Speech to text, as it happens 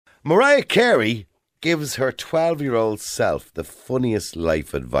Mariah Carey gives her 12-year-old self the funniest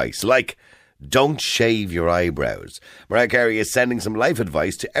life advice. Like, don't shave your eyebrows. Mariah Carey is sending some life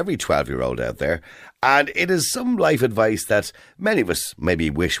advice to every 12-year-old out there. And it is some life advice that many of us maybe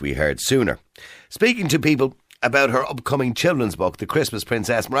wish we heard sooner. Speaking to people about her upcoming children's book, The Christmas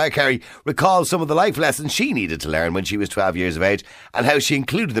Princess, Mariah Carey recalls some of the life lessons she needed to learn when she was 12 years of age and how she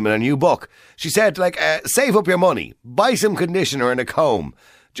included them in her new book. She said, save up your money, buy some conditioner and a comb,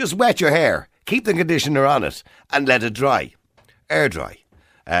 just wet your hair, keep the conditioner on it and let it dry. Air dry.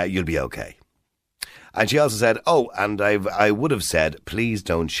 You'll be okay. And she also said, I would have said, please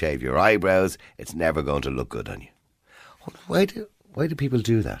don't shave your eyebrows. It's never going to look good on you. Why do people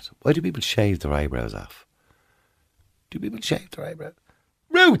do that? Why do people shave their eyebrows off? Do people shave their eyebrows?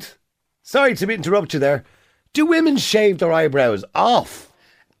 Ruth! Sorry to interrupt you there. Do women shave their eyebrows off?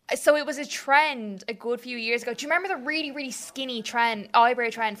 So it was a trend a good few years ago. Do you remember the really, really skinny eyebrow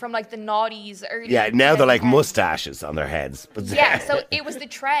trend from like the noughties, early? Yeah, now they're like moustaches on their heads. Yeah, so it was the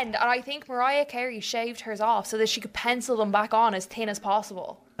trend. And I think Mariah Carey shaved hers off so that she could pencil them back on as thin as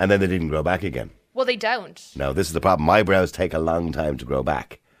possible. And then they didn't grow back again. Well, they don't. No, this is the problem. Eyebrows take a long time to grow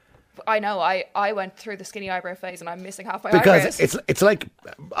back. I know. I went through the skinny eyebrow phase and I'm missing half my eyebrows. Because it's like,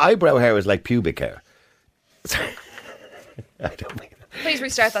 eyebrow hair is like pubic hair. I don't mean Please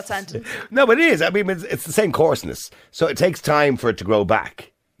restart that sentence. No, but it is. I mean, it's the same coarseness. So it takes time for it to grow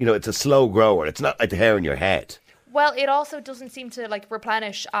back. You know, it's a slow grower. It's not like the hair in your head. Well, it also doesn't seem to like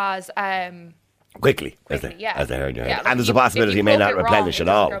replenish as quickly as the hair in your head. And there's a possibility it may not replenish at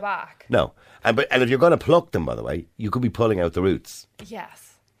all. Grow back. No. And if you're going to pluck them, by the way, you could be pulling out the roots.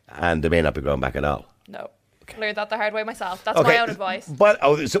 Yes. And they may not be growing back at all. No. Learned that the hard way myself. That's my own advice. But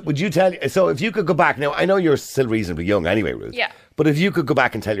so would you tell? So if you could go back now, I know you're still reasonably young anyway, Ruth. Yeah. But if you could go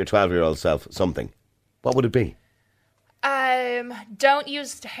back and tell your 12-year-old self something, what would it be? Don't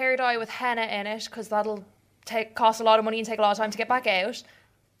use hair dye with henna in it because that'll cost a lot of money and take a lot of time to get back out.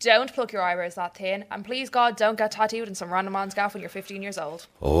 Don't pluck your eyebrows that thin, and please God, don't get tattooed in some random man's gaff when you're 15 years old.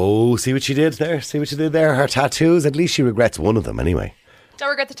 Oh, see what she did there? See what she did there? Her tattoos. At least she regrets one of them anyway. Don't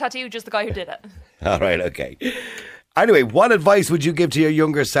regret the tattoo, just the guy who did it. All right, okay. Anyway, what advice would you give to your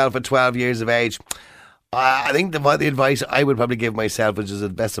younger self at 12 years of age? I think the advice I would probably give myself, which is the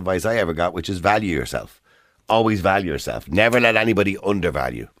best advice I ever got, which is value yourself. Always value yourself. Never let anybody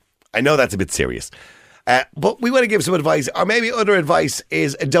undervalue. I know that's a bit serious. But we want to give some advice, or maybe other advice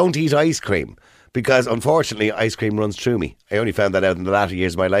is don't eat ice cream. Because unfortunately, ice cream runs through me. I only found that out in the latter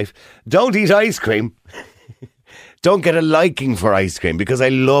years of my life. Don't eat ice cream. Don't get a liking for ice cream, because I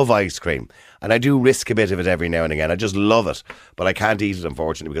love ice cream. And I do risk a bit of it every now and again. I just love it. But I can't eat it,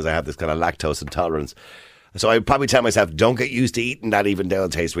 unfortunately, because I have this kind of lactose intolerance. So I'd probably tell myself, don't get used to eating that even though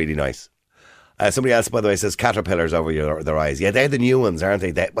it tastes really nice. Somebody else, by the way, says caterpillars over their eyes. Yeah, they're the new ones, aren't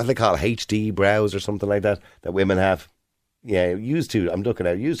they? What do they call HD brows or something like that women have? Yeah, used to. I'm looking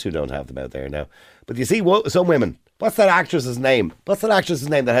at used to don't have them out there now. But you see, some women. What's that actress's name? What's that actress's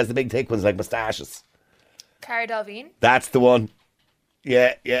name that has the big thick ones like moustaches? Cara Delevingne. That's the one.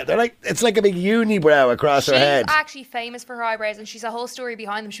 Yeah. They're like, it's like a big unibrow across her head. She's actually famous for her eyebrows, and she's a whole story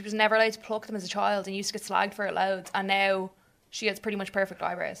behind them. She was never allowed to pluck them as a child and used to get slagged for it loads. And now she has pretty much perfect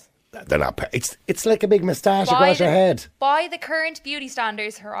eyebrows. They're not. It's like a big moustache across her head. By the current beauty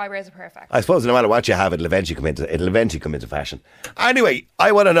standards, her eyebrows are perfect. I suppose no matter what you have, it'll eventually come into fashion. Anyway,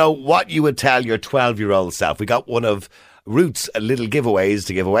 I want to know what you would tell your 12-year-old self. We got one of Ruth's little giveaways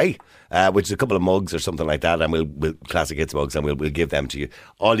to give away, which is a couple of mugs or something like that, and we'll classic hits mugs, and we'll give them to you.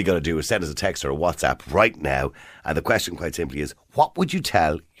 All you got to do is send us a text or a WhatsApp right now, and the question quite simply is, what would you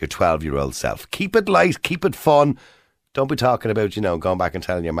tell your 12-year-old self? Keep it light, keep it fun. Don't be talking about, going back and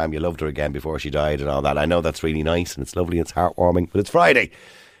telling your mum you loved her again before she died and all that. I know that's really nice and it's lovely and it's heartwarming, but it's Friday.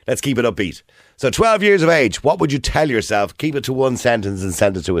 Let's keep it upbeat. So 12 years of age, what would you tell yourself? Keep it to one sentence and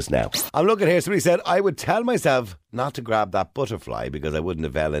send it to us now. I'm looking here, somebody said, I would tell myself not to grab that butterfly because I wouldn't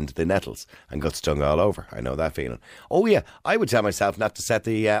have fell into the nettles and got stung all over. I know that feeling. Oh yeah, I would tell myself not to set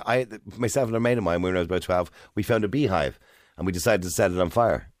myself and a mate of mine, when I was about 12, we found a beehive and we decided to set it on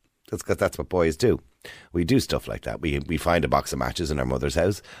fire. That's because that's what boys do. We do stuff like that. We find a box of matches in our mother's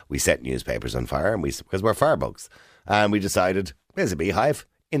house. We set newspapers on fire, and because we're firebugs. And we decided, there's a beehive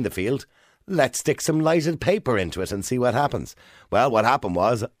in the field. Let's stick some lighted paper into it and see what happens. Well, what happened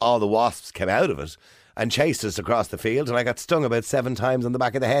was all the wasps came out of it and chased us across the field, and I got stung about 7 times on the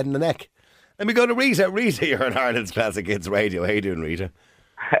back of the head and the neck. Let me go to Rita. Rita, you're on Ireland's Classic Hits Radio. How you doing, Rita?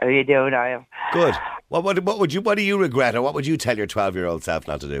 How you doing, I am? Good. What do you regret, or what would you tell your 12-year-old self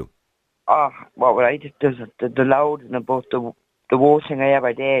not to do? Oh, what would I do? The load and about the worst thing I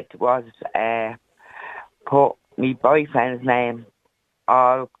ever did was put my boyfriend's name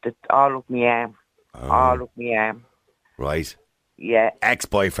all up my arm. All up my arm. Right. Yeah.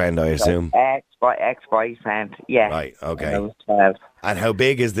 Ex-boyfriend, I assume. Ex-boyfriend, yeah. Right, okay. When I was 12. And how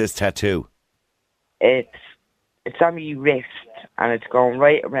big is this tattoo? It's on my wrist, and it's going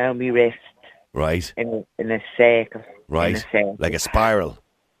right around my wrist Right. in a circle. Right. In a circle. Like a spiral.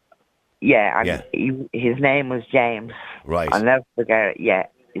 Yeah, and Yeah. his name was James. Right. I'll never forget it. Yeah,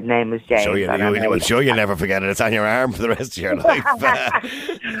 his name was James. I'm sure you'll never forget it. It's on your arm for the rest of your life.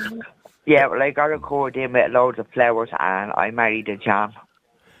 Yeah, well, I got a cord in with loads of flowers, and I married a John.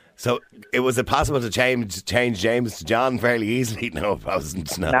 So, was it possible to change James to John fairly easily? No, it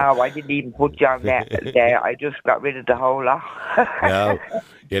wasn't. No. No, I didn't even put John there. I just got rid of the whole lot. No.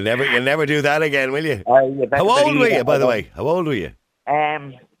 You'll never do that again, will you? You better How old believe were you, it. by the way? How old were you? I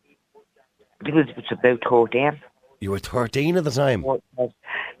think it was about 13. You were 13 at the time.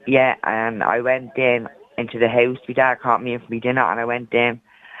 Yeah, and I went in into the house. My dad caught me in for my dinner, and I went in,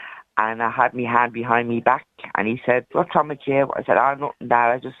 and I had my hand behind me back, and he said, "What's wrong with you?" I said, "Oh, nothing,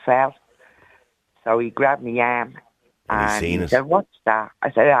 Dad, I just fell." So he grabbed my arm, and he said, "What's that?"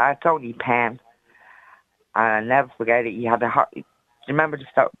 I said, "It's only pen." And I'll never forget it. He had do you remember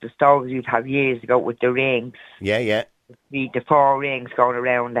the stoves you'd have years ago with the rings? Yeah. The 4 rings going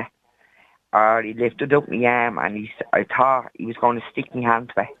around it. He lifted up my arm, and I thought he was going to stick my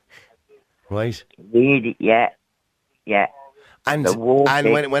hand to it. Right. Really, yeah. And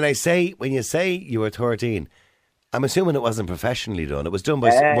when you say you were 13, I'm assuming it wasn't professionally done. It was done by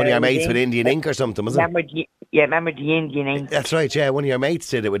one of your mates with Indian ink or something, was it? Remember the Indian ink? That's right, yeah. One of your mates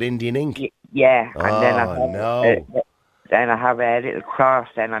did it with Indian ink. Yeah. Oh, and then I have a little cross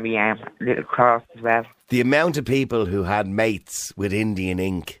then on my arm. A little cross as well. The amount of people who had mates with Indian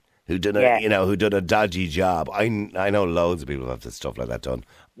ink who done a dodgy job. I know loads of people who have this stuff like that done.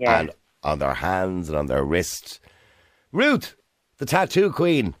 Yeah. And on their hands and on their wrists. Ruth, the tattoo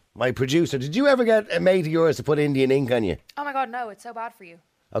queen, my producer, did you ever get a mate of yours to put Indian ink on you? Oh my God, no, it's so bad for you.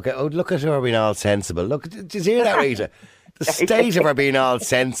 Okay, look at her being all sensible. Look, did you hear that, Rita? The state of her being all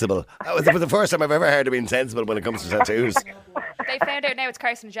sensible. That was the first time I've ever heard her being sensible when it comes to tattoos. They found out now it's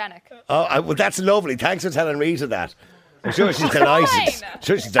carcinogenic. Oh, well, that's lovely. Thanks for telling Rita that. I'm sure she's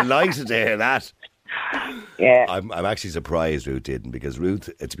delighted. To hear that. Yeah. I'm actually surprised Ruth didn't, because Ruth,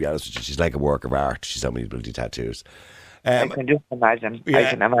 to be honest with you, she's like a work of art. She's so many bloody tattoos. I can just imagine. Yeah.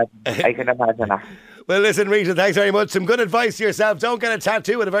 I can imagine that. Well, listen, Rita, thanks very much. Some good advice to yourself. Don't get a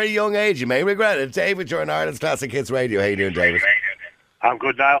tattoo at a very young age. You may regret it. David, you're on Ireland's Classic Hits Radio. How you doing, David? I'm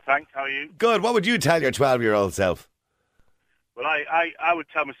good, Niall. Thanks. How are you? Good. What would you tell your 12-year-old self? Well, I would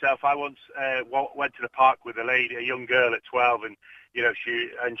tell myself I once went to the park with a young girl at 12, and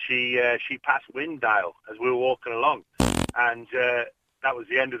she passed wind dial as we were walking along, and that was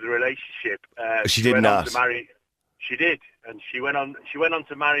the end of the relationship. She did not. She did, and she went on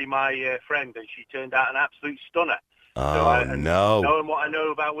to marry my friend, and she turned out an absolute stunner. Oh, no. Knowing what I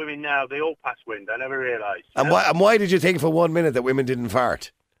know about women now, they all pass wind. I never realised. And why did you think for 1 minute that women didn't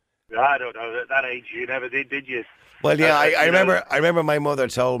fart? I don't know. At that age, you never did you? Well, yeah, I remember my mother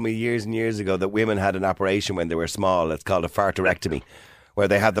told me years and years ago that women had an operation when they were small. It's called a farterectomy, where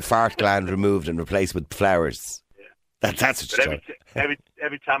they had the fart gland removed and replaced with flowers. Yeah. That's what she told.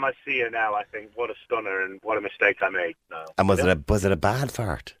 Every time I see her now, I think, what a stunner and what a mistake I made. No. And was it a bad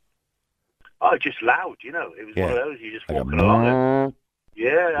fart? Oh, just loud, It was one of those, you just walking along.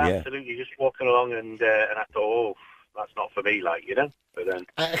 Yeah, absolutely. Just walking along, and I thought, oh, that's not for me, But then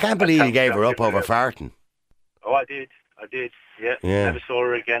I can't believe you gave her up over farting. Oh, I did. Yeah. Never saw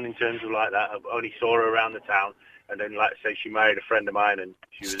her again in terms of like that. I only saw her around the town, and then, like I say, she married a friend of mine, and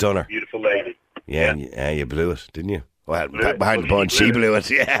she was stunner. A beautiful lady. Yeah, you blew it, didn't you? Well, behind the bunch, she blew it.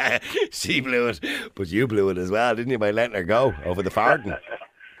 Yeah, she blew it. But you blew it as well, didn't you, by letting her go over the farting?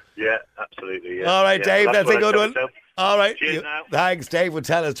 Yeah, absolutely. Yeah. All right, Dave, that's a good one. Myself. All right. Cheers now. Thanks. Dave would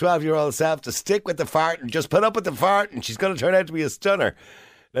tell his 12-year-old self to stick with the farting. Just put up with the farting. She's going to turn out to be a stunner.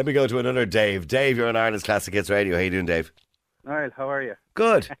 Let me go to another Dave. Dave, you're on Ireland's Classic Hits Radio. How you doing, Dave? Niall, how are you?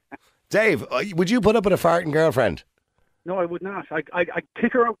 Good. Dave, would you put up with a farting girlfriend? No, I would not. I'd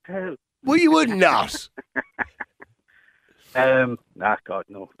kick her out to hell. Well, you would not. God,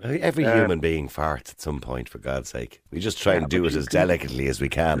 no. Every human being farts at some point, for God's sake. We just try and do it as delicately as we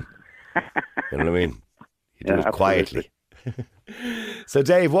can. You know what I mean? You do it quietly. So,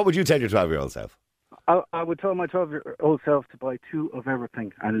 Dave, what would you tell your 12-year-old self? I would tell my 12-year-old self to buy 2 of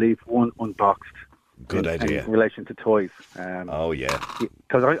everything and leave 1 unboxed. Good idea. In relation to toys. Oh, yeah.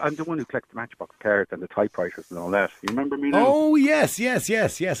 Because I'm the one who collects the Matchbox cards and the typewriters and all that. You remember me now? Oh, yes,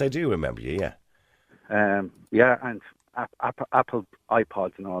 I do remember you, yeah. Yeah, and Apple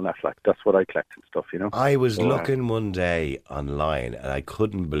iPods and all that. Like, that's what I collect and stuff, you know. I was looking one day online and I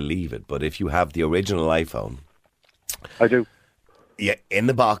couldn't believe it. But if you have the original iPhone, I do. yeah, in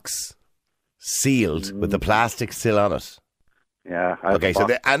the box, sealed with the plastic still on it. Yeah. I have Okay, a so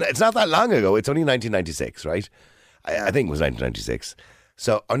box. and it's not that long ago. It's only 1996, right? I think it was 1996.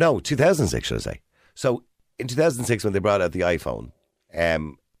 So, or no, 2006, should I say? So, in 2006, when they brought out the iPhone,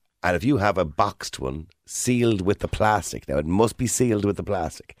 and if you have a boxed one sealed with the plastic, now it must be sealed with the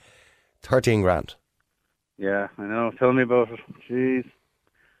plastic, 13 grand. Yeah, I know. Tell me about it. Jeez.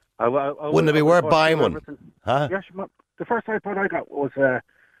 Wouldn't it be worth buying one? Huh? Yeah, the first iPod I got was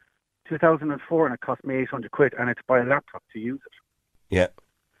 2004, and it cost me 800 quid, and it's to buy a laptop to use it. Yeah.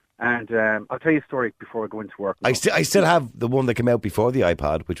 And I'll tell you a story before I go into work. I still have the one that came out before the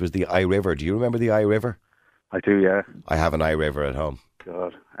iPod, which was the iRiver. Do you remember the iRiver? I do, yeah. I have an iRiver at home.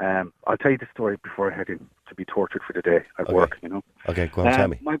 God. I'll tell you the story before I head in to be tortured for the day at work, you know. Okay, go on, tell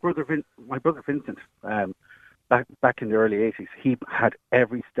me. My brother Vincent, back in the early 80s, he had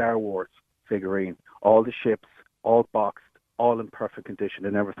every Star Wars figurine, all the ships, all boxed, all in perfect condition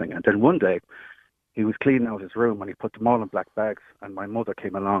and everything. And then one day, he was cleaning out his room and he put them all in black bags, and my mother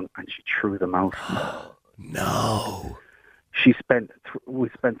came along and she threw them out. No. We spent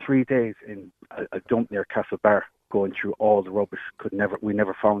 3 days in a dump near Castlebar going through all the rubbish. We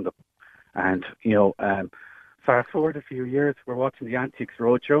never found them. And, you know, fast forward a few years, we're watching the Antiques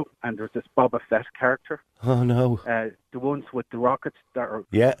Roadshow, and there's this Boba Fett character. Oh, no. The ones with the rockets that are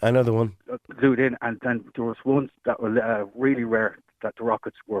Yeah, I know the one. glued in, and then there was ones that were really rare that the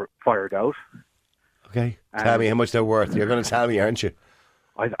rockets were fired out. Okay. Tell me how much they're worth. You're going to tell me, aren't you?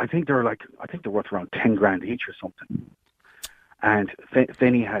 I think they're worth around 10 grand each or something. And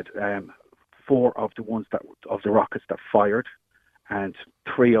then he had 4 of the ones of the rockets that fired, and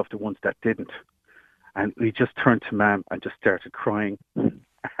 3 of the ones that didn't. And he just turned to Mum and just started crying. And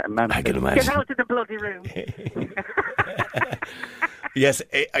Mum I said, can imagine. "Get out of the bloody room." Yes,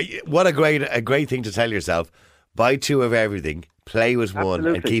 what a great thing to tell yourself. Buy 2 of everything, play with one, and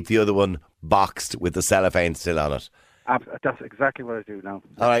Absolutely. keep the other one boxed with the cellophane still on it. That's exactly what I do now.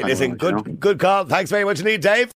 All right, That's listen, what I do, you know? good call. Thanks very much indeed, Dave.